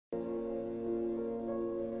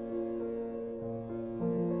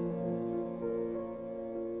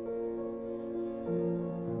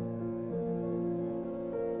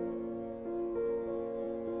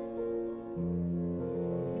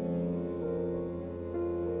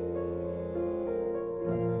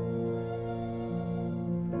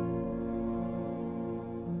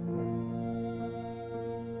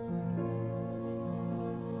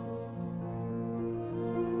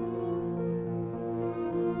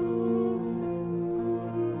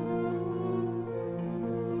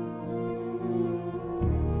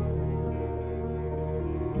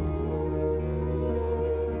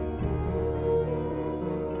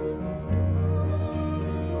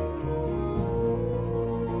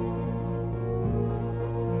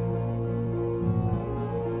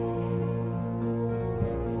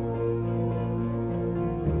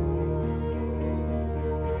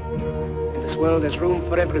world there's room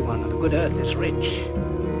for everyone, and the good earth is rich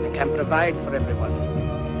and can provide for everyone.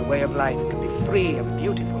 The way of life can be free and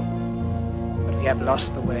beautiful, but we have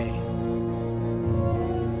lost the way.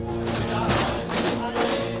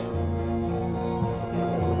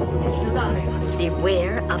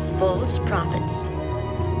 Beware of false prophets,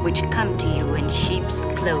 which come to you in sheep's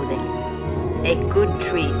clothing. A good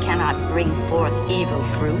tree cannot bring forth evil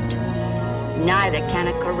fruit, neither can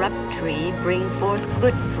a corrupt tree bring forth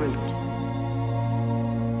good fruit.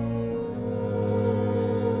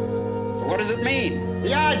 What does it mean?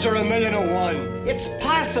 The odds are 1,000,000 to 1. It's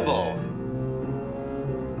possible.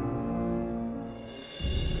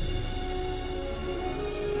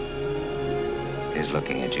 He's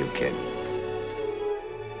looking at you, kid.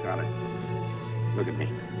 Got it. Look at me.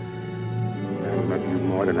 I love you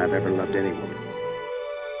more than I've ever loved any woman.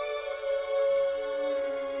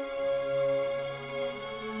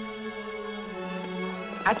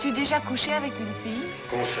 As-tu déjà couché avec une fille?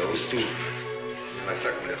 Qu'on ça ose tout. C'est ça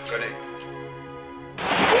qu'on les reconnaît.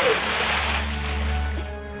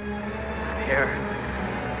 Here,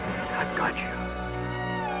 I've got you.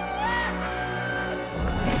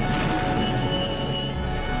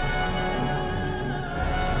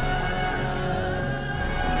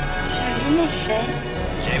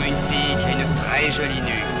 J'aime une fille qui a une très jolie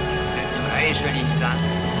nuque, de très jolis seins,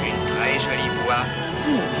 une très jolie voix.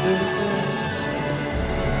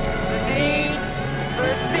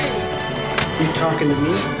 You talking to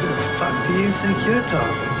me? Who the fuck do you think you're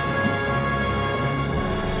talking to?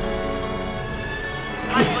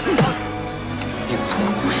 You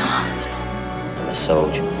broke my heart. I'm a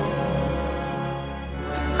soldier.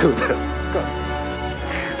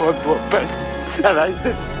 What more best than I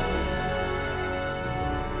did?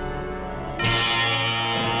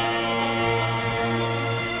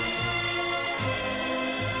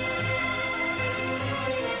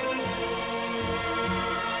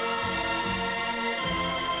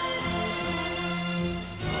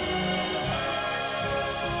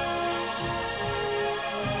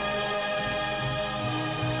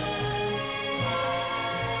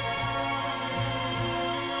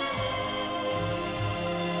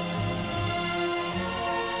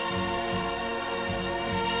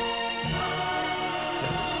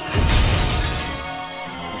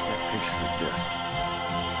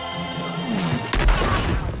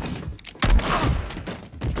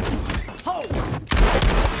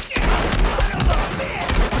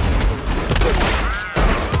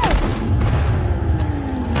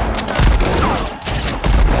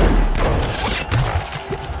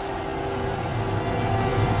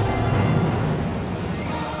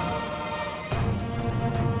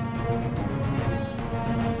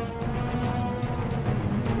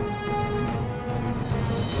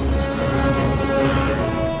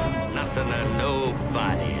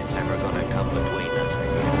 Nobody is ever gonna come between us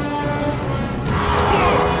again.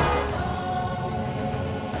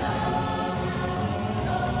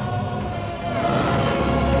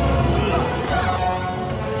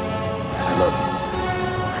 I love you.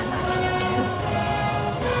 I love you too.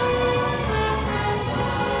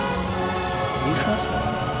 You trust me?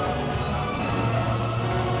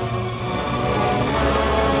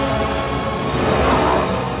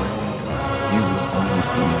 You will always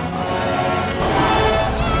be mine.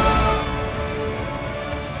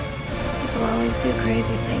 People always do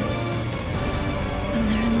crazy things when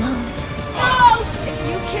they're in love. Oh! If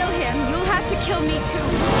you kill him, you'll have to kill me too.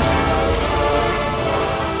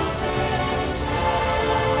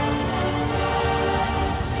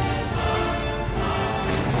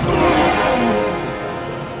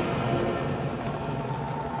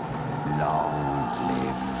 Long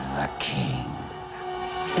live the king.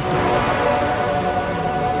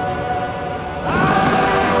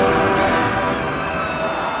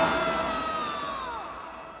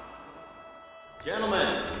 Gentlemen,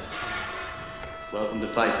 welcome to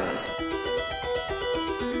Fight Night.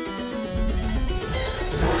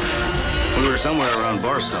 We were somewhere around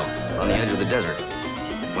Barstow, on the edge of the desert,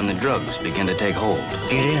 when the drugs began to take hold.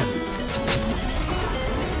 Get in.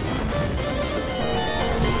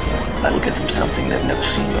 I'll give them something they've never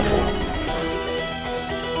seen before.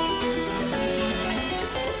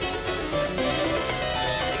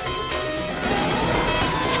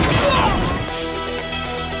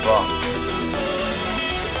 Bond.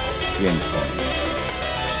 James Bond.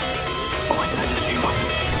 Oh, I thought this you.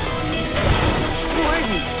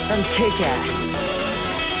 Gordon from Kick-Ass.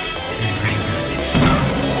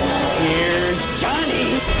 Here's Johnny.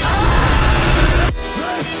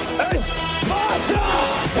 This is Sparta!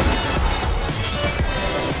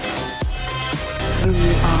 Who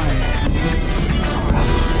you are.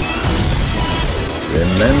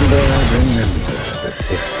 Remember.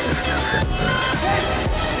 5th of November.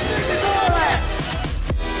 This is Orlac!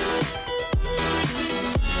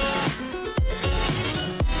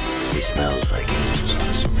 He smells like angels on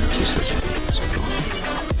a smell. He's such a penis. Come on.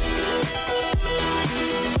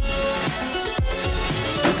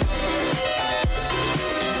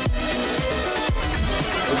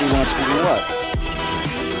 He wants to do what?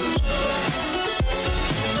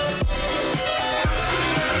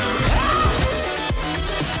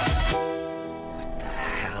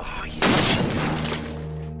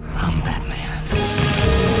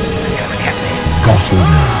 Gotham,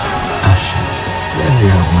 ashes. Then we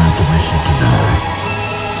have my permission to die.